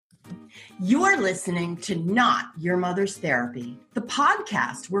You're listening to Not Your Mother's Therapy, the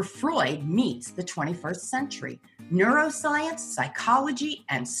podcast where Freud meets the 21st century. Neuroscience, psychology,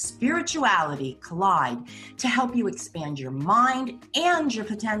 and spirituality collide to help you expand your mind and your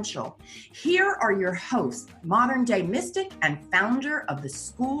potential. Here are your hosts, modern-day mystic and founder of the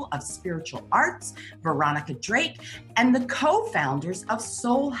School of Spiritual Arts, Veronica Drake, and the co-founders of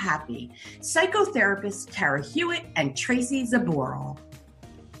Soul Happy, psychotherapists Tara Hewitt and Tracy Zaboral.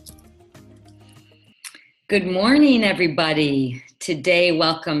 Good morning, everybody. Today,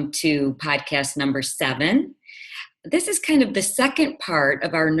 welcome to podcast number 7. This is kind of the second part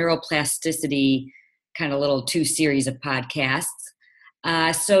of our neuroplasticity kind of little 2 series of podcasts.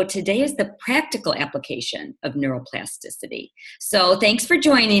 So today is the practical application of neuroplasticity. So thanks for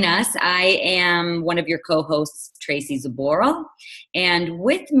joining us. I am one of your co-hosts, Tracy Zaboral, and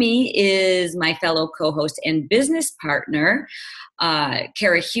with me is my fellow co-host and business partner,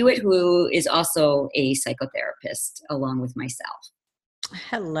 Tara Hewitt, who is also a psychotherapist along with myself.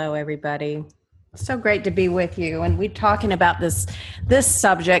 Hello, everybody. So great to be with you. And we're talking about this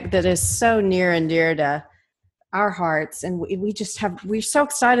subject that is so near and dear to our hearts. And we're so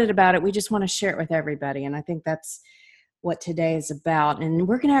excited about it. We just want to share it with everybody. And I think that's what today is about. And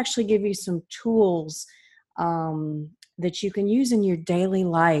we're going to actually give you some tools that you can use in your daily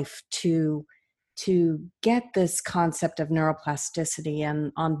life to get this concept of neuroplasticity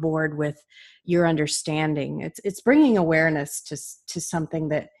and on board with your understanding. It's bringing awareness to something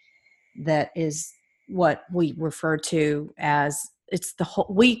that is what we refer to as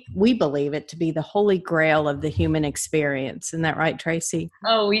we believe it to be the holy grail of the human experience. Isn't that right, Tracy?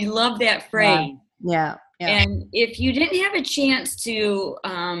 Oh, we love that phrase. Yeah. And if you didn't have a chance to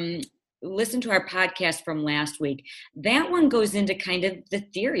listen to our podcast from last week, that one goes into kind of the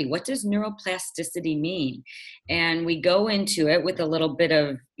theory. What does neuroplasticity mean? And we go into it with a little bit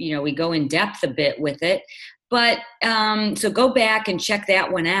of, we go in depth a bit with it. But so go back and check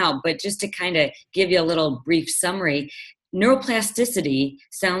that one out. But just to kind of give you a little brief summary, neuroplasticity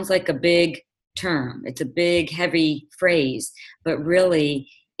sounds like a big term. It's a big, heavy phrase, but really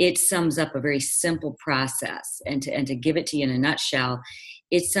it sums up a very simple process. And to give it to you in a nutshell,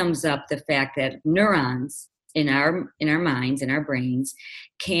 it sums up the fact that neurons in our minds, in our brains,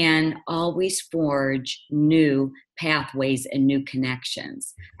 can always forge new pathways and new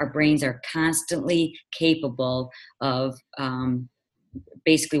connections. Our brains are constantly capable of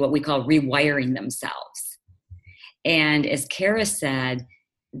basically what we call rewiring themselves. And as Kara said,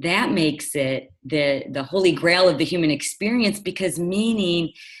 that makes it the holy grail of the human experience, because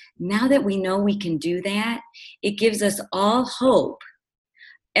meaning now that we know we can do that, it gives us all hope,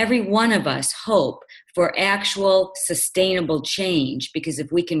 every one of us hope for actual sustainable change, because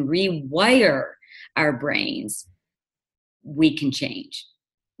if we can rewire our brains, we can change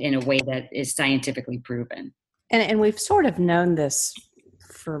in a way that is scientifically proven. And we've sort of known this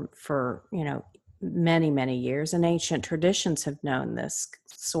for many, many years, and ancient traditions have known this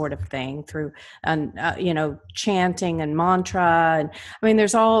sort of thing through, chanting and mantra. And I mean,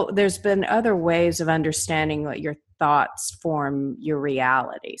 there's been other ways of understanding what your thoughts form your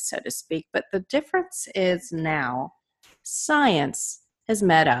reality, so to speak. But the difference is now science has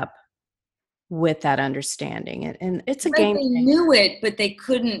met up with that understanding. And it's a game. They knew it, but they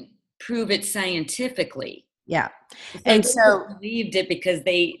couldn't prove it scientifically. Yeah. And so believed it because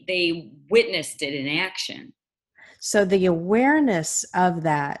they witnessed it in action. So the awareness of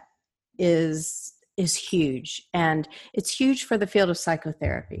that is huge, and it's huge for the field of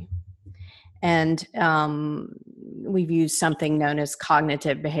psychotherapy. And we've used something known as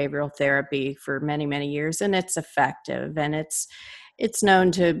cognitive behavioral therapy for many, many years, and it's effective, and it's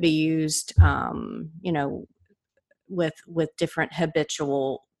known to be used, with different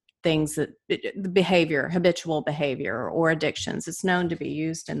habitual things, that the habitual behavior or addictions. It's known to be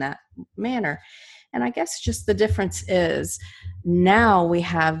used in that manner. And I guess just the difference is now we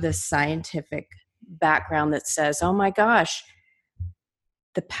have this scientific background that says, oh my gosh,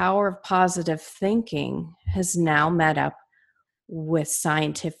 the power of positive thinking has now met up with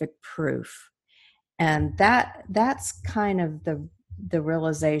scientific proof. And that's kind of the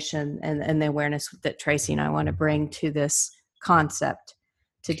realization and the awareness that Tracy and I want to bring to this concept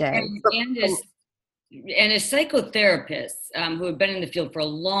today. And as psychotherapists who have been in the field for a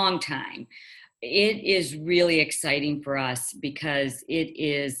long time, it is really exciting for us because it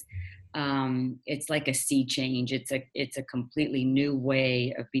is it's like a sea change. It's a completely new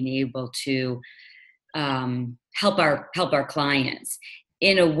way of being able to help our clients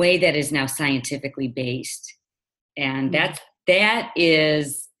in a way that is now scientifically based, and that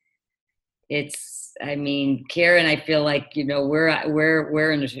is it's I mean, Karen, I feel like,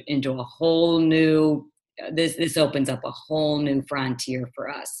 we're into a whole new, this opens up a whole new frontier for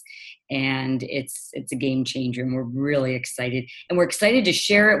us. And it's a game changer, and we're really excited. And we're excited to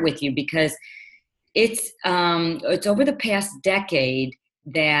share it with you because it's over the past decade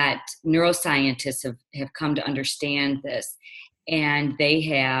that neuroscientists have come to understand this. And they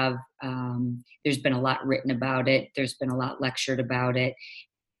have, there's been a lot written about it. There's been a lot lectured about it.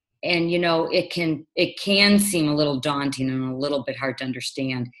 And, it can seem a little daunting and a little bit hard to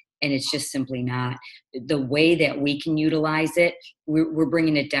understand. And it's just simply not. The way that we can utilize it, we're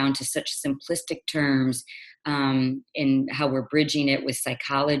bringing it down to such simplistic terms, in how we're bridging it with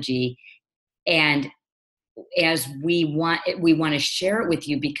psychology. And as we want to share it with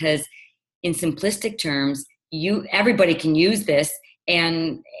you, because in simplistic terms, everybody can use this.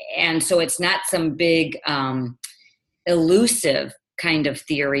 And so it's not some big, elusive kind of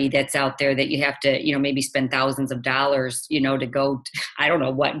theory that's out there that you have to, maybe spend thousands of dollars, to go, I don't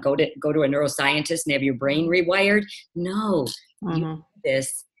know what, go to a neuroscientist and have your brain rewired. No,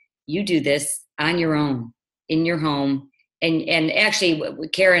 you do this on your own, in your home. And actually,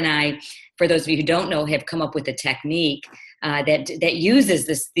 Karen and I, for those of you who don't know, have come up with a technique that uses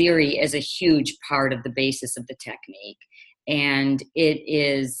this theory as a huge part of the basis of the technique. And it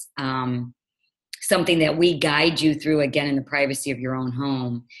is something that we guide you through, again, in the privacy of your own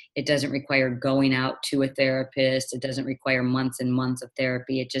home. It doesn't require going out to a therapist. It doesn't require months and months of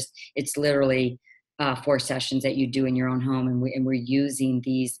therapy. It's literally 4 sessions that you do in your own home. And we're using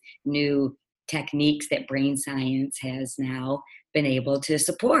these new techniques that brain science has now been able to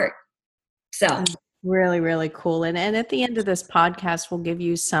support. So really, really cool. And at the end of this podcast, we'll give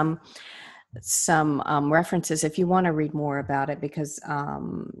you some references if you want to read more about it, because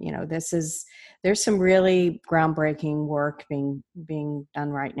there's some really groundbreaking work being done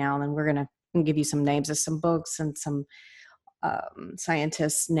right now, and we're going to give you some names of some books and some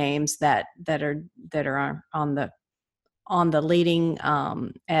scientists' names that are on the leading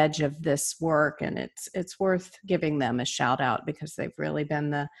edge of this work, and it's worth giving them a shout out because they've really been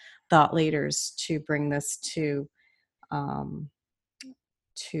the thought leaders to bring this to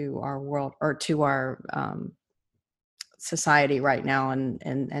our world, or to our society right now,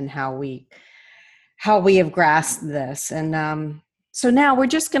 and how we have grasped this. And so now we're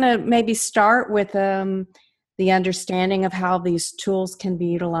just going to maybe start with the understanding of how these tools can be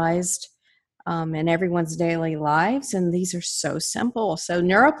utilized in everyone's daily lives. And these are so simple. So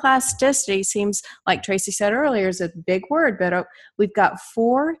neuroplasticity seems, like Tracy said earlier, is a big word, but we've got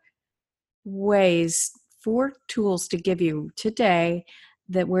 4 tools to give you today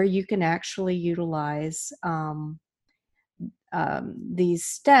where you can actually utilize these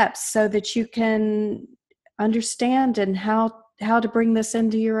steps so that you can understand and how to bring this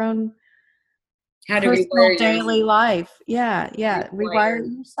into your own personal daily life. Yeah.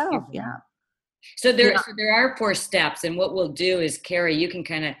 Rewire yourself. Yeah. So there are 4 steps, and what we'll do is, Carrie, you can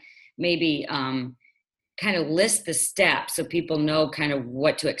kind of maybe kind of list the steps so people know kind of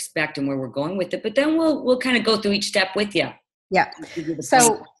what to expect and where we're going with it. But then we'll kind of go through each step with you. Yeah.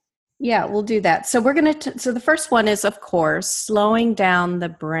 So yeah, we'll do that. So we're going to, so the first one is, of course, slowing down the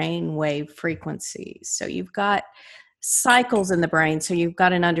brain wave frequencies. So you've got cycles in the brain. So you've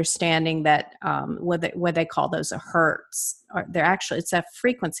got an understanding that what they call those a hertz. They're actually, it's a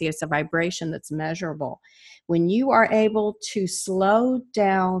frequency, it's a vibration that's measurable. When you are able to slow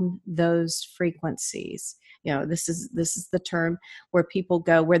down those frequencies, this is the term where people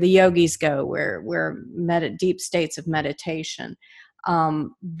go, where the yogis go, where deep states of meditation.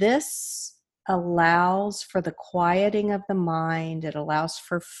 This allows for the quieting of the mind. It allows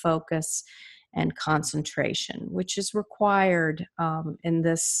for focus and concentration, which is required in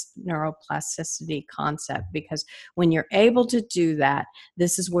this neuroplasticity concept, because when you're able to do that,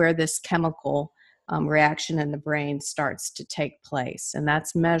 this is where this chemical reaction in the brain starts to take place, and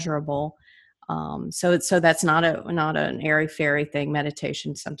that's measurable. So that's not an airy-fairy thing.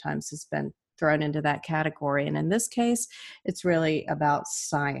 Meditation sometimes has been thrown into that category, and in this case, it's really about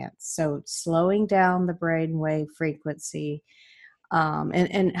science. So slowing down the brainwave frequency.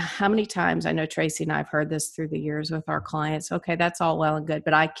 And how many times, I know Tracy and I have heard this through the years with our clients, okay, that's all well and good,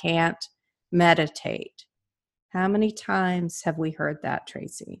 but I can't meditate. How many times have we heard that,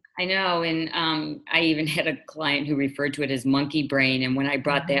 Tracy? I know. And I even had a client who referred to it as monkey brain. And when I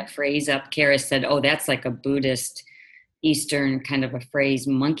brought that phrase up, Kara said, oh, that's like a Buddhist Eastern kind of a phrase.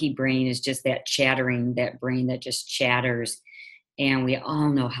 Monkey brain is just that chattering, that brain that just chatters. And we all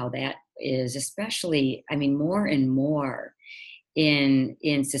know how that is, especially, more and more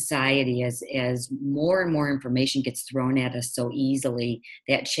in society as more and more information gets thrown at us so easily.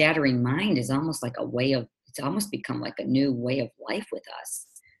 That chattering mind is almost like it's almost become like a new way of life with us,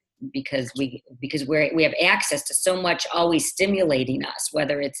 because we have access to so much always stimulating us,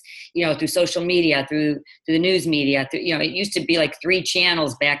 whether it's through social media, through the news media, it used to be like 3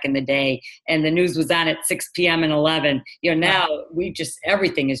 channels back in the day, and the news was on at 6 p.m. and 11. Now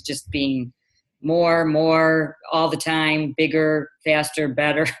everything is just being more all the time, bigger, faster,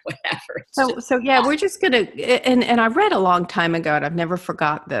 better, whatever. So yeah, we're just gonna, and I read a long time ago, and I've never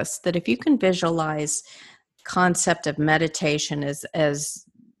forgot this, that if you can visualize concept of meditation as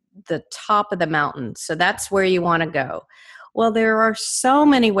the top of the mountain, so that's where you want to go. Well, there are so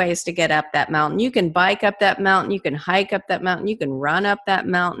many ways to get up that mountain. You can bike up that mountain, you can hike up that mountain, you can run up that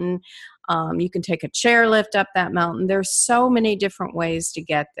mountain, you can take a chairlift up that mountain. There's so many different ways to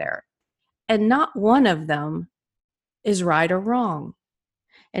get there, and not one of them is right or wrong.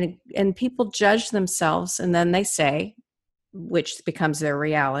 And people judge themselves, and then they say, which becomes their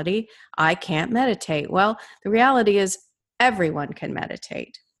reality, I can't meditate. Well, the reality is everyone can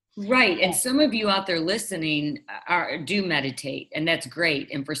meditate. Right. And some of you out there listening do meditate, and that's great.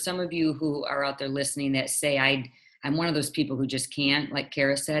 And for some of you who are out there listening that say, I'm one of those people who just can't, like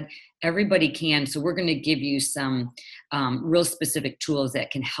Kara said, everybody can. So we're going to give you some real specific tools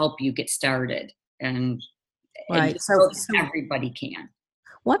that can help you get started. And so everybody can.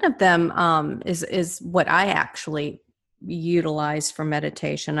 One of them is what I actually utilize for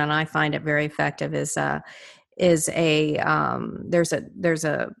meditation, and I find it very effective. There's a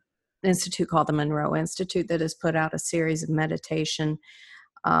institute called the Monroe Institute that has put out a series of meditation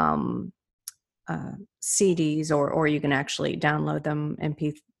CDs, or you can actually download them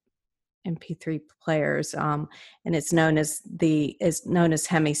MP3 players, and it's known as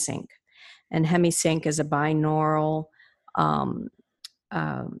HemiSync, and HemiSync is a binaural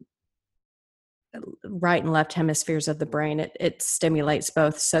right and left hemispheres of the brain. It stimulates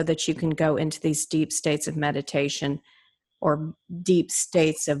both, so that you can go into these deep states of meditation, or deep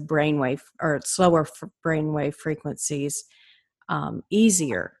states of brainwave, or slower brainwave frequencies,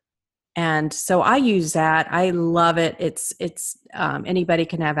 easier. And so I use that. I love it. It's anybody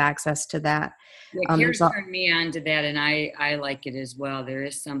can have access to that. Yeah, Kara turned me on to that, and I like it as well. There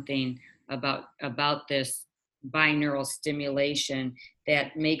is something about this binaural stimulation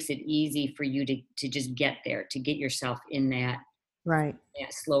that makes it easy for you to just get there, to get yourself in that right,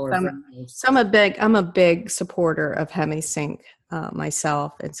 that slower. So I'm a big supporter of HemiSync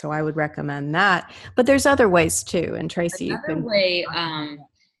myself, and so I would recommend that. But there's other ways too. And Tracy, way.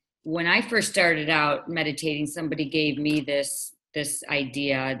 When I first started out meditating, somebody gave me this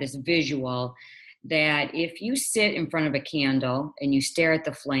idea, this visual, that if you sit in front of a candle and you stare at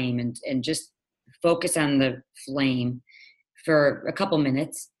the flame and just focus on the flame for a couple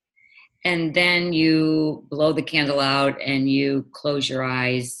minutes, and then you blow the candle out and you close your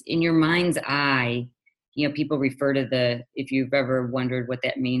eyes, in your mind's eye, people refer to if you've ever wondered what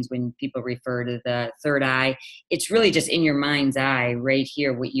that means when people refer to the third eye, it's really just in your mind's eye right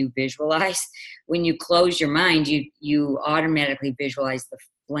here, what you visualize. When you close your mind, you automatically visualize the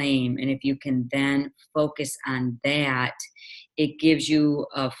flame. And if you can then focus on that, it gives you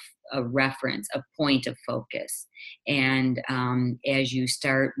a reference, a point of focus. And as you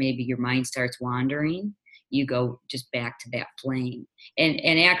start, maybe your mind starts wandering, you go just back to that flame. And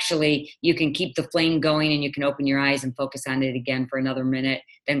actually, you can keep the flame going, and you can open your eyes and focus on it again for another minute,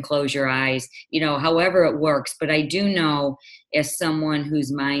 then close your eyes, however it works. But I do know, as someone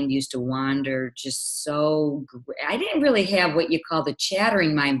whose mind used to wander just I didn't really have what you call the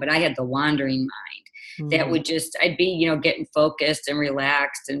chattering mind, but I had the wandering mind. That would I'd be, getting focused and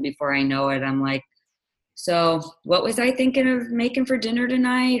relaxed. And before I know it, I'm like, so what was I thinking of making for dinner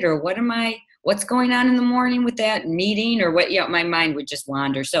tonight? Or what's going on in the morning with that meeting, or what? My mind would just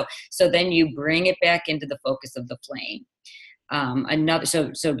wander. So then you bring it back into the focus of the flame.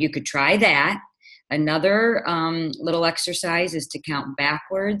 So you could try that. Another little exercise is to count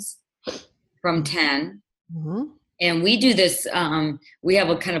backwards from 10. Mm-hmm. And we do this, we have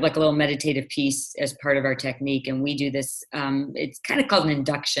a kind of like a little meditative piece as part of our technique. And we do this, it's kind of called an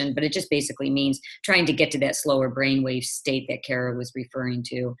induction, but it just basically means trying to get to that slower brainwave state that Kara was referring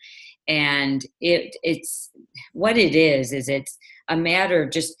to. And it's what it is it's a matter of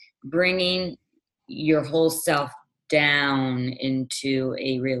just bringing your whole self down into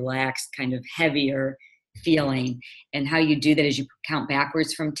a relaxed, kind of heavier feeling. And how you do that is you count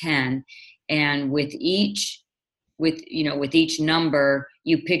backwards from 10. And with each number,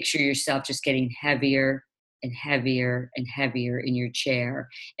 you picture yourself just getting heavier and heavier in your chair.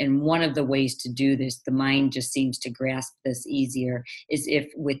 And one of the ways to do this, the mind just seems to grasp this easier, is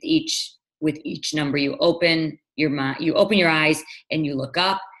if with each number you open your eyes and you look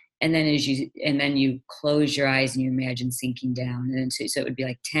up, and then you close your eyes and you imagine sinking down. And then so it would be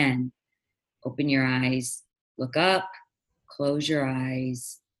like 10. Open your eyes, look up, close your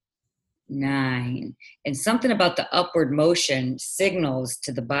eyes. 9. And something about the upward motion signals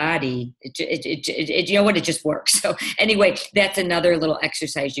to the body. It you know what? It just works. So anyway, that's another little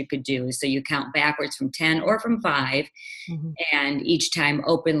exercise you could do. So you count backwards from 10 or from 5, and each time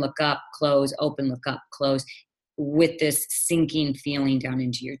open, look up, close, open, look up, close, with this sinking feeling down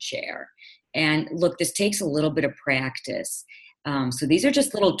into your chair. And look, this takes a little bit of practice. So these are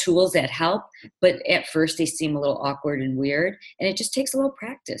just little tools that help, but at first they seem a little awkward and weird, and it just takes a little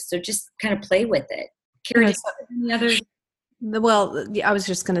practice. So just kind of play with it. Carrie, any others? Well, I was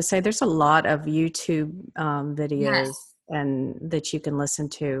just going to say there's a lot of YouTube videos and that you can listen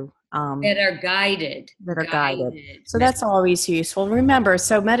to that are guided. So that's always useful. Remember,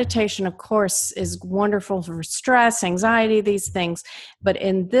 so meditation, of course, is wonderful for stress, anxiety, these things. But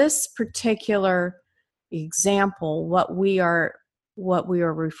in this particular example, what we are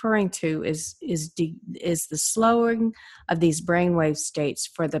referring to is the slowing of these brainwave states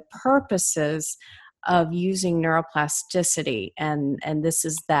for the purposes of using neuroplasticity, and this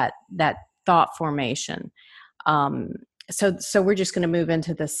is that thought formation. So we're just going to move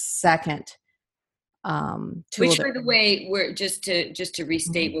into the second tool. Which, by the way, we're just to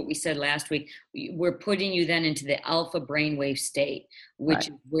restate what we said last week, we're putting you then into the alpha brainwave state, which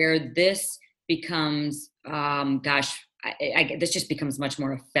is where this becomes this just becomes much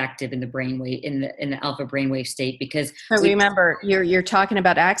more effective in the brainwave, in the alpha brainwave state, because remember you're talking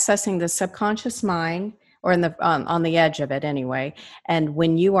about accessing the subconscious mind, or in the on the edge of it anyway. And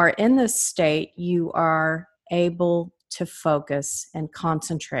when you are in this state, you are able to focus and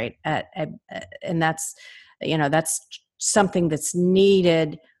concentrate and that's something that's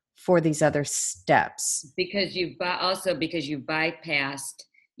needed for these other steps, because you've bypassed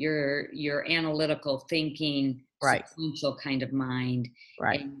your analytical thinking, sequential kind of mind,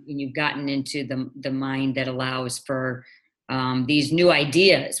 and you've gotten into the mind that allows for these new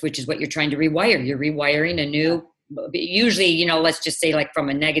ideas, which is what you're trying to rewire. You're rewiring a new, usually, let's just say, like, from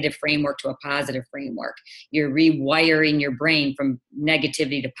a negative framework to a positive framework. You're rewiring your brain from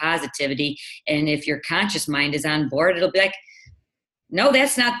negativity to positivity, and if your conscious mind is on board, it'll be like, no,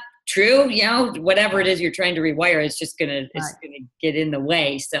 that's not true. Whatever it is you're trying to rewire, it's gonna get in the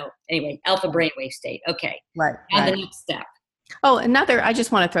way. So anyway, alpha brainwave state. Okay. Right. Now the next step. Oh, I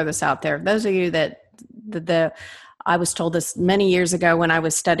just want to throw this out there. Those of you that I was told this many years ago when I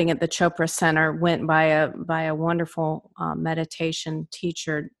was studying at the Chopra Center, went by a wonderful meditation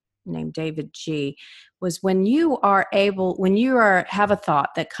teacher named David G. Was when you have a thought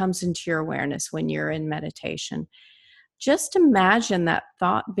that comes into your awareness when you're in meditation, just imagine that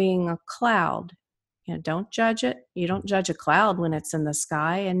thought being a cloud. Don't judge it. You don't judge a cloud when it's in the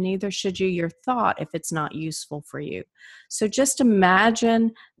sky, and neither should you your thought if it's not useful for you. So just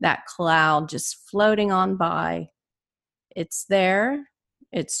imagine that cloud just floating on by. It's there.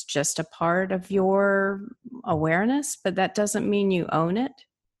 It's just a part of your awareness, but that doesn't mean you own it.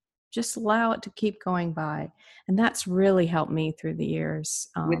 Just allow it to keep going by. And that's really helped me through the years.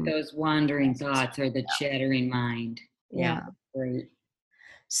 With those wandering thoughts or the chattering mind. Yeah. Great.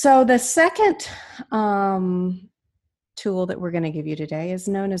 So the second tool that we're going to give you today is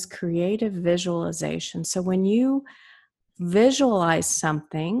known as creative visualization. So when you visualize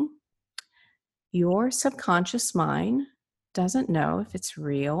something, your subconscious mind doesn't know if it's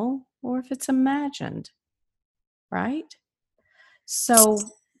real or if it's imagined, right? So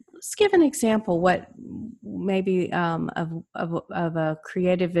let's give an example what maybe of a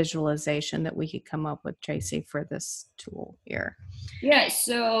creative visualization that we could come up with, Tracy, for this tool here. Yeah,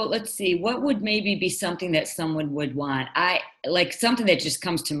 so let's see, what would maybe be something that someone would want? I like something that just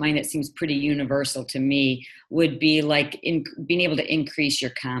comes to mind that seems pretty universal to me would be like being able to increase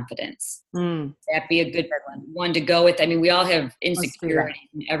your confidence. That'd be a good one to go with. I mean, we all have insecurities,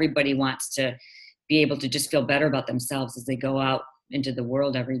 and everybody wants to be able to just feel better about themselves as they go out into the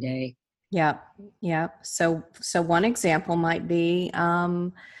world every day. Yeah. So one example might be,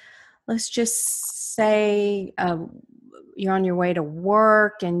 let's just say you're on your way to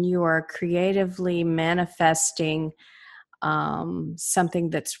work and you are creatively manifesting something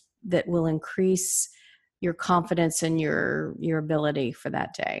that will increase your confidence and your ability for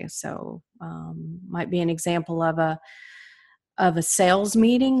that day. So might be an example of a sales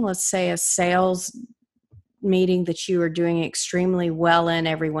meeting. Let's say a sales meeting that you are doing extremely well in.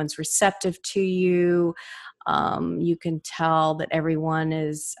 Everyone's receptive to you. You can tell that everyone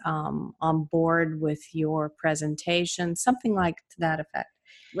is on board with your presentation, something like to that effect.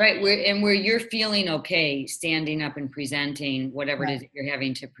 Right. Where you're feeling okay standing up and presenting whatever it is that you're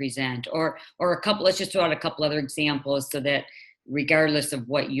having to present, or let's just throw out a couple other examples so that regardless of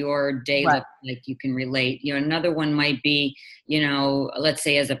what your day looks like, you can relate. Another one might be, let's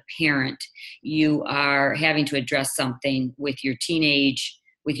say as a parent, you are having to address something with your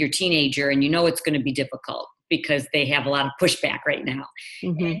teenager, and it's going to be difficult because they have a lot of pushback right now.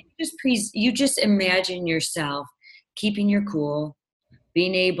 Mm-hmm. And you just imagine yourself keeping your cool,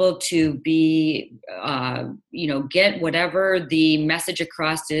 being able to be, get whatever the message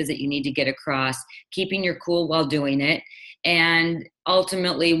across is that you need to get across, keeping your cool while doing it, and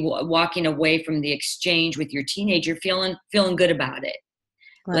ultimately walking away from the exchange with your teenager feeling good about it.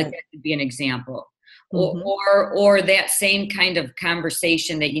 Right. Like that could be an example. Mm-hmm. Or that same kind of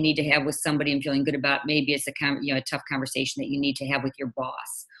conversation that you need to have with somebody and feeling good about. Maybe it's a tough conversation that you need to have with your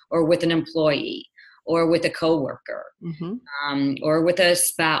boss or with an employee or with a coworker, mm-hmm. Or with a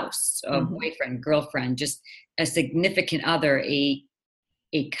spouse, a mm-hmm. boyfriend, girlfriend, just a significant other,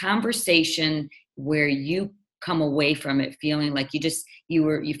 a conversation where you come away from it feeling like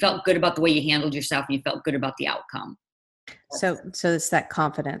you felt good about the way you handled yourself and you felt good about the outcome. So it's that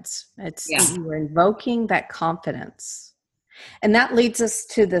confidence. You were invoking that confidence. And that leads us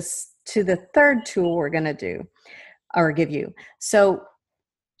to the third tool we're going to do or give you. So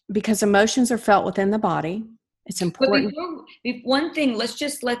because emotions are felt within the body, it's important. But one thing, let's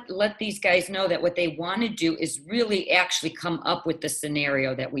just let these guys know that what they want to do is really actually come up with the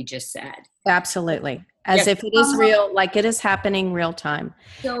scenario that we just said. Absolutely. As if it is real, like it is happening real time.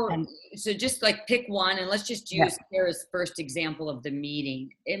 So just like pick one, and let's just use Sarah's first example of the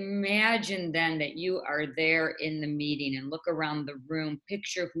meeting. Imagine then that you are there in the meeting and look around the room,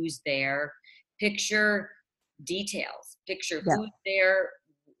 picture who's there, picture details, picture who's there,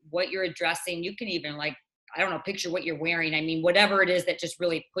 what you're addressing. You can even picture what you're wearing. I mean, whatever it is that just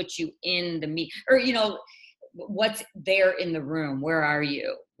really puts you in the meet, or, what's there in the room. Where are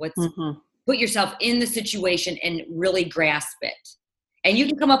you? Put yourself in the situation and really grasp it. And you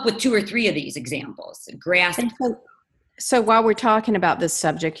can come up with 2 or 3 of these examples. Grasp. So while we're talking about this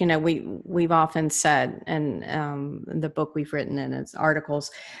subject, we've often said, and the book we've written in its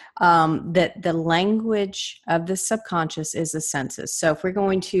articles, that the language of the subconscious is the senses. So if we're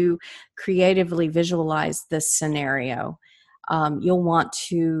going to creatively visualize this scenario, you'll want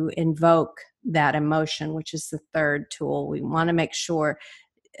to invoke that emotion, which is the third tool. We want to make sure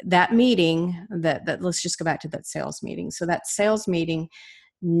that meeting, that let's just go back to that sales meeting. So that sales meeting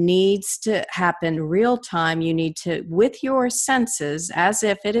needs to happen real time. You need to, with your senses, as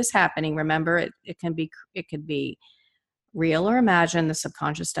if it is happening. Remember, it could be real or imagined. The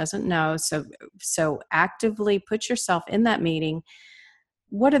subconscious doesn't know. So actively put yourself in that meeting.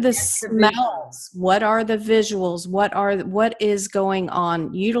 What are the smells? What are the visuals? What is going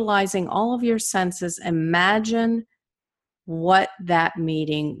on? Utilizing all of your senses. Imagine what that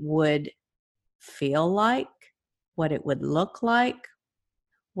meeting would feel like, what it would look like.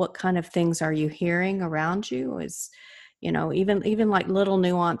 What kind of things are you hearing around you? Is, even like little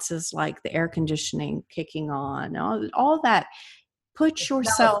nuances like the air conditioning kicking on, all that. Put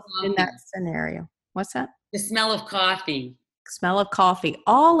yourself in that scenario. What's that? The smell of coffee. Smell of coffee.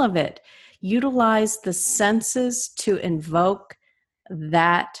 All of it. Utilize the senses to invoke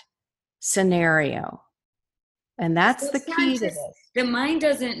that scenario. And that's the key to this. The mind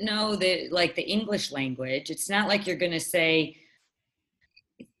doesn't know the English language. It's not like you're going to say,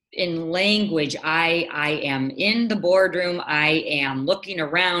 in language, I am in the boardroom, I am looking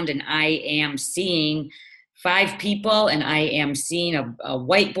around, and I am seeing 5 people, and I am seeing a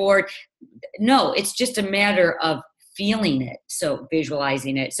whiteboard. No, it's just a matter of feeling it, so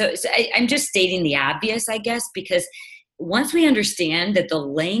visualizing it. So I'm just stating the obvious, I guess, because once we understand that the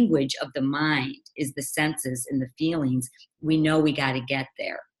language of the mind is the senses and the feelings, we know we got to get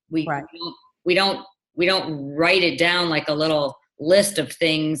there. We don't write it down like a little list of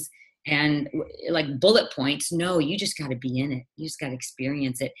things and like bullet points. No, you just got to be in it. You just got to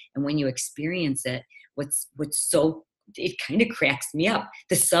experience it. And when you experience it, it kind of cracks me up.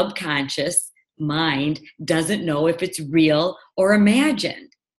 The subconscious mind doesn't know if it's real or imagined.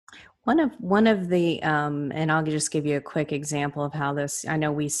 One of the, and I'll just give you a quick example of how this, I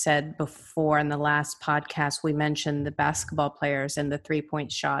know we said before in the last podcast, we mentioned the basketball players and the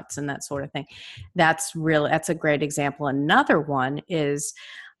 3-point shots and that sort of thing. That's a great example. Another one is,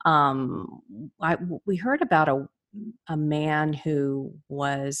 we heard about a man who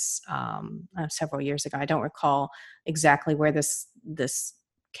was, several years ago, I don't recall exactly where this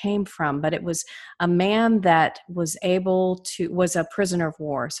came from, but it was a man that was a prisoner of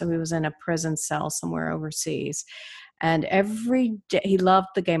war. So he was in a prison cell somewhere overseas. And every day he loved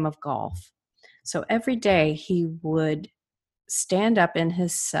the game of golf. So every day he would stand up in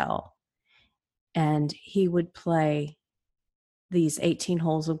his cell and he would play these 18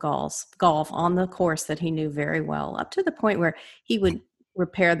 holes of golf on the course that he knew very well, up to the point where he would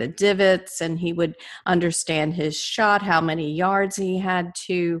repair the divots and he would understand his shot, how many yards he had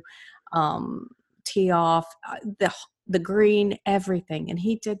to tee off, the green, everything. And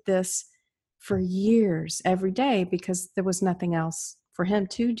he did this for years, every day, because there was nothing else for him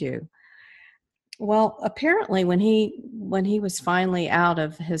to do. Well, apparently when he was finally out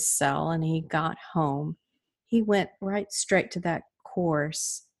of his cell and he got home, he went right straight to that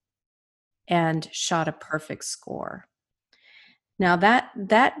course and shot a perfect score. Now that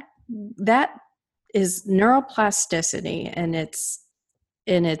is neuroplasticity, and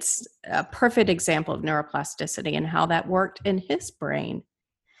it's a perfect example of neuroplasticity and how that worked in his brain.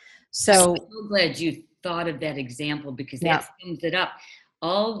 So I'm so glad you thought of that example, because that sums it up.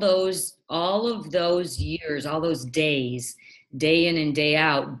 All of those years, all those days, day in and day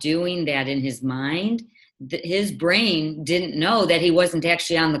out, doing that in his mind, his brain didn't know that he wasn't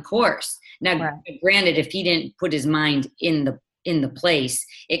actually on the course. Now, granted, if he didn't put his mind in the place,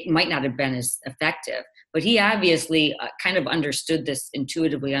 it might not have been as effective. But he obviously kind of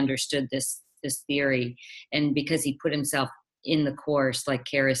intuitively understood this theory, and because he put himself in the course, like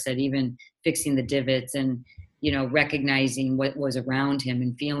Kara said, even fixing the divots and recognizing what was around him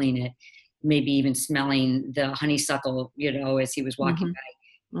and feeling it, maybe even smelling the honeysuckle, as he was walking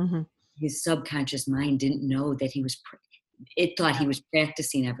by. Mm-hmm. His subconscious mind didn't know that it thought he was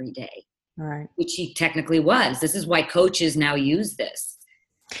practicing every day, right? Which he technically was. This is why coaches now use this.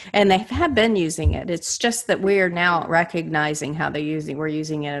 And they have been using it. It's just that we are now recognizing how we're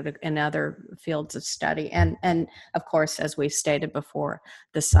using it in other fields of study. And of course, as we've stated before,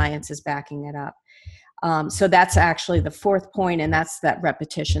 the science is backing it up. So that's actually the fourth point, and that's that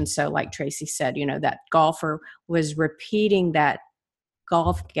repetition. So like Tracy said, that golfer was repeating that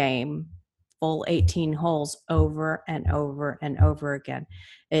golf game, full 18 holes, over and over and over again.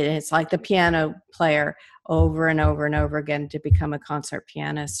 It's like the piano player over and over and over again to become a concert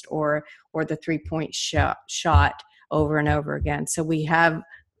pianist, or the 3-point shot over and over again. So we have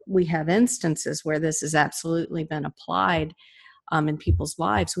instances where this has absolutely been applied in people's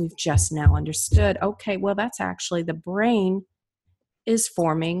lives. We've just now understood, okay, well, that's actually the brain is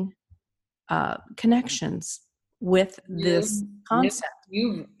forming connections with this concept.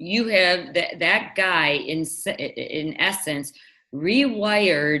 You have that guy in essence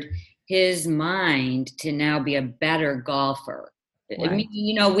rewired his mind to now be a better golfer. Right. I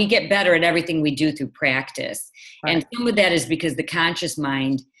mean, we get better at everything we do through practice, right. And some of that is because the conscious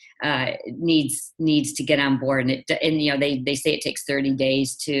mind needs to get on board, and they say it takes 30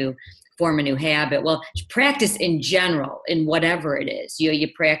 days to form a new habit. Well, practice in general, in whatever it is. You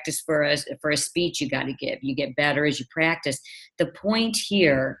practice for a speech you got to give. You get better as you practice. The point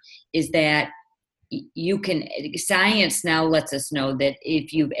here is that science now lets us know that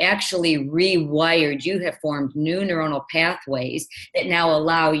if you've actually rewired, you have formed new neuronal pathways that now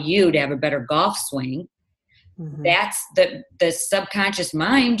allow you to have a better golf swing. Mm-hmm. That's the subconscious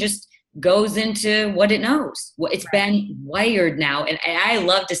mind just goes into what it knows. It's been wired now. And I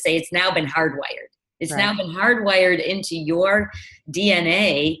love to say it's now been hardwired. It's now been hardwired into your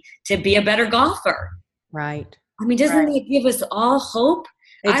DNA to be a better golfer. Right. I mean, doesn't it give us all hope?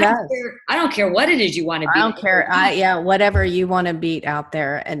 It does. I don't care what it is you want to beat. I don't care. Whatever you want to beat out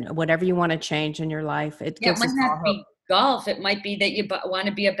there and whatever you want to change in your life. It might not be golf. It might be that you want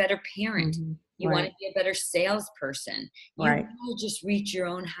to be a better parent. Mm-hmm. You want to be a better salesperson. You want to just reach your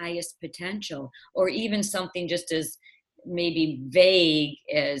own highest potential, or even something just as maybe vague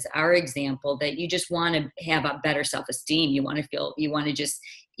as our example, that you just want to have a better self-esteem. You want to just,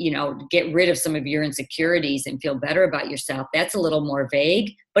 get rid of some of your insecurities and feel better about yourself. That's a little more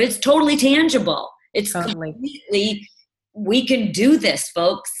vague, but it's totally tangible. It's completely, we can do this,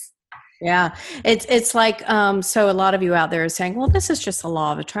 folks. Yeah, it's like, so a lot of you out there are saying, well, this is just a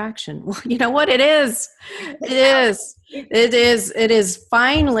law of attraction. Well, you know what it is? It is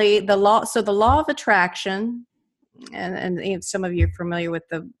finally the law. So the law of attraction, and some of you are familiar with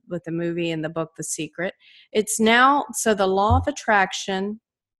the movie and the book, The Secret. It's now, so the law of attraction,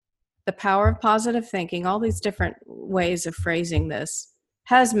 the power of positive thinking, all these different ways of phrasing this,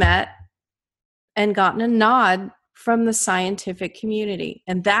 has met and gotten a nod from the scientific community.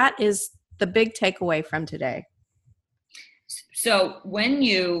 And that is the big takeaway from today. So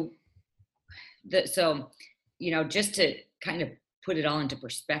just to kind of put it all into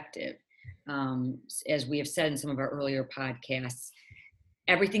perspective. As we have said in some of our earlier podcasts,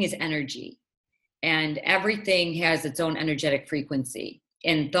 everything is energy, and everything has its own energetic frequency.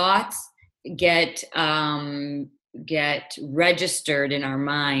 And thoughts get registered in our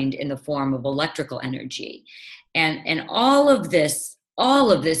mind in the form of electrical energy, and all of this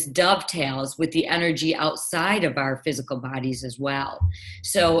dovetails with the energy outside of our physical bodies as well.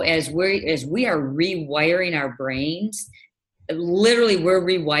 So as we are rewiring our brains, literally we're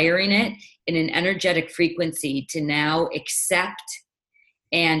rewiring it in an energetic frequency to now accept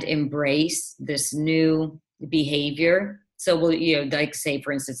and embrace this new behavior. So we'll, like say,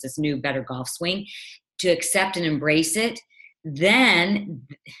 for instance, this new better golf swing, to accept and embrace it. Then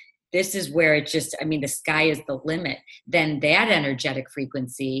this is where it just, the sky is the limit. Then that energetic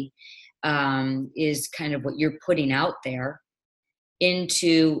frequency is kind of what you're putting out there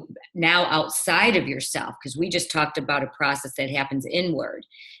into now outside of yourself, because we just talked about a process that happens inward.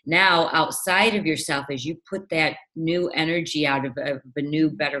 Now outside of yourself, as you put that new energy out of a new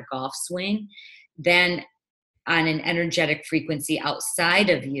better golf swing, then on an energetic frequency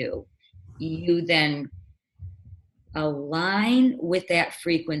outside of you, you then align with that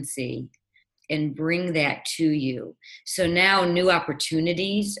frequency and bring that to you. So now new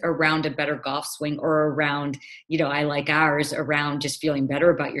opportunities around a better golf swing, or around, I like ours, around just feeling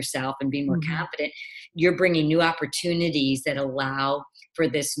better about yourself and being more confident. You're bringing new opportunities that allow for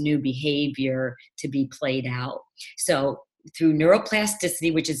this new behavior to be played out. So through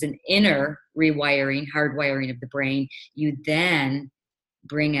neuroplasticity, which is an inner rewiring, hardwiring of the brain, you then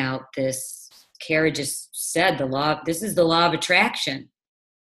bring out this, Kara just said, this is the law of attraction.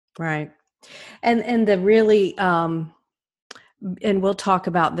 Right. And the really, and we'll talk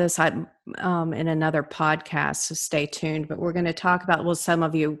about this in another podcast, so stay tuned, but we're going to talk about, well, some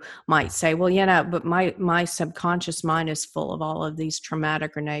of you might say, well, but my subconscious mind is full of all of these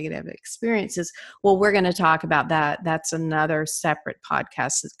traumatic or negative experiences. Well, we're going to talk about that. That's another separate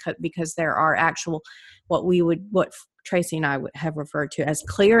podcast, because there are actual, what Tracy and I would have referred to as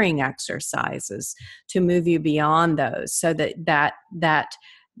clearing exercises to move you beyond those, so that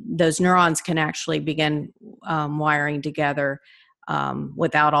those neurons can actually begin wiring together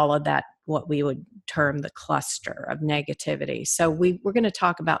without all of that, what we would term the cluster of negativity. So we're going to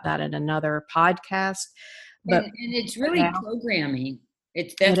talk about that in another podcast. But and it's really programming.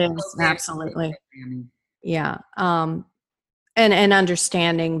 It is absolutely. Yeah. And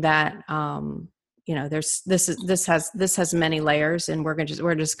understanding that this has many layers, and we're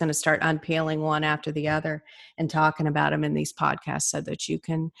just going to start unpeeling one after the other and talking about them in these podcasts, so that you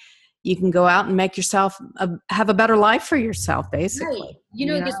can go out and make yourself have a better life for yourself, basically.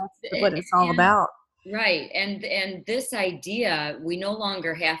 Right. That's what it's all about. Right. And this idea, we no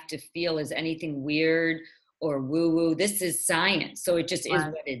longer have to feel as anything weird or woo-woo. This is science. So it just is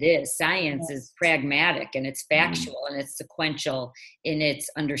what it is. Science is pragmatic, and it's factual, and it's sequential in its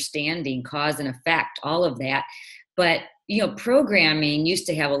understanding, cause and effect, all of that. But, programming used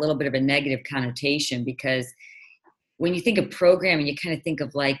to have a little bit of a negative connotation, because when you think of programming, you kind of think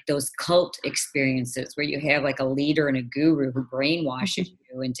of like those cult experiences where you have like a leader and a guru who brainwashes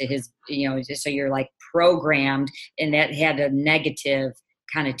you into his, just so you're like programmed, and that had a negative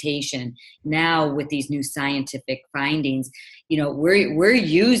connotation. Now with these new scientific findings, we're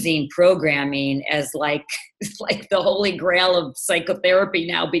using programming as like the holy grail of psychotherapy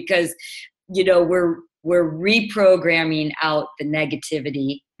now, because we're reprogramming out the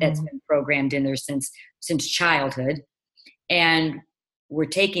negativity that's been programmed in there since childhood, and we're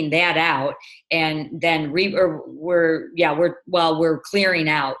taking that out, and then we're clearing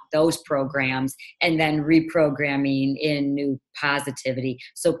out those programs, and then reprogramming in new positivity.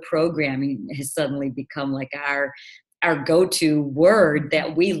 So programming has suddenly become like our go-to word,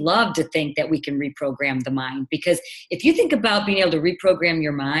 that we love to think that we can reprogram the mind. Because if you think about being able to reprogram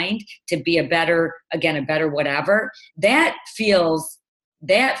your mind to be a better whatever, that feels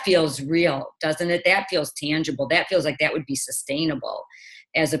real, doesn't it? That feels tangible. That feels like that would be sustainable,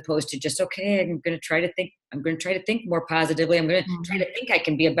 as opposed to just, okay, I'm going to try to think more positively. I'm going to try to think I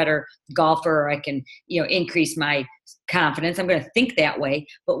can be a better golfer, or I can, increase my confidence. I'm going to think that way.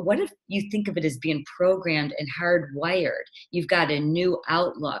 But what if you think of it as being programmed and hardwired? You've got a new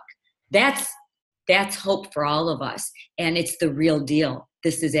outlook. That's hope for all of us. And it's the real deal.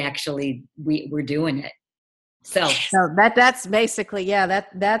 This is actually, we're doing it. So that's basically,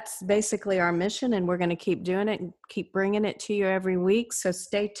 that's basically our mission, and we're going to keep doing it and keep bringing it to you every week. So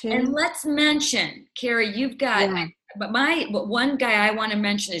stay tuned. And let's mention, Carrie, you've got, but one guy I want to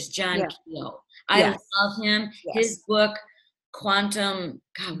mention is John Keogh. I love him. His book, Quantum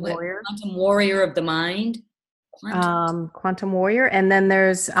Warrior of the Mind. Quantum Warrior. And then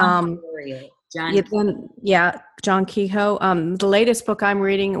there's Warrior. John Kehoe. The latest book I'm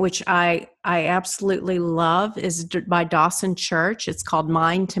reading, which I absolutely love, is by Dawson Church. It's called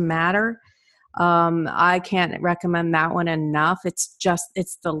Mind to Matter. I can't recommend that one enough. It's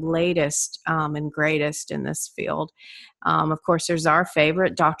the latest and greatest in this field. Of course, there's our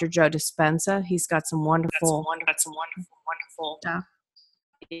favorite, Dr. Joe Dispenza. He's got some wonderful stuff.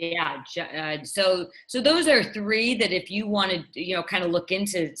 Yeah. So those are three that if you want to, kind of look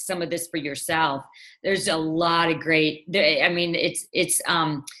into some of this for yourself, there's a lot of great, it's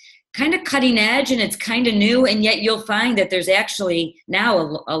kind of cutting edge and it's kind of new. And yet you'll find that there's actually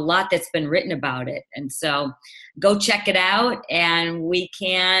now a lot that's been written about it. And so go check it out. And we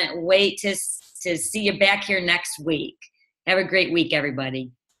can't wait to see you back here next week. Have a great week,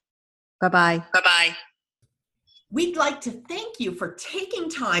 everybody. Bye-bye. Bye-bye. We'd like to thank you for taking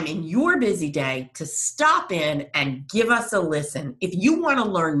time in your busy day to stop in and give us a listen. If you want to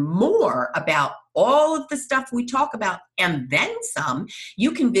learn more about all of the stuff we talk about and then some,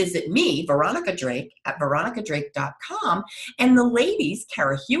 you can visit me, Veronica Drake, at veronicadrake.com, and the ladies,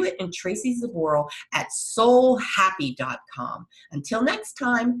 Kara Hewitt and Tracy Zaboral, at soulhappy.com. Until next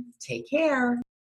time, take care.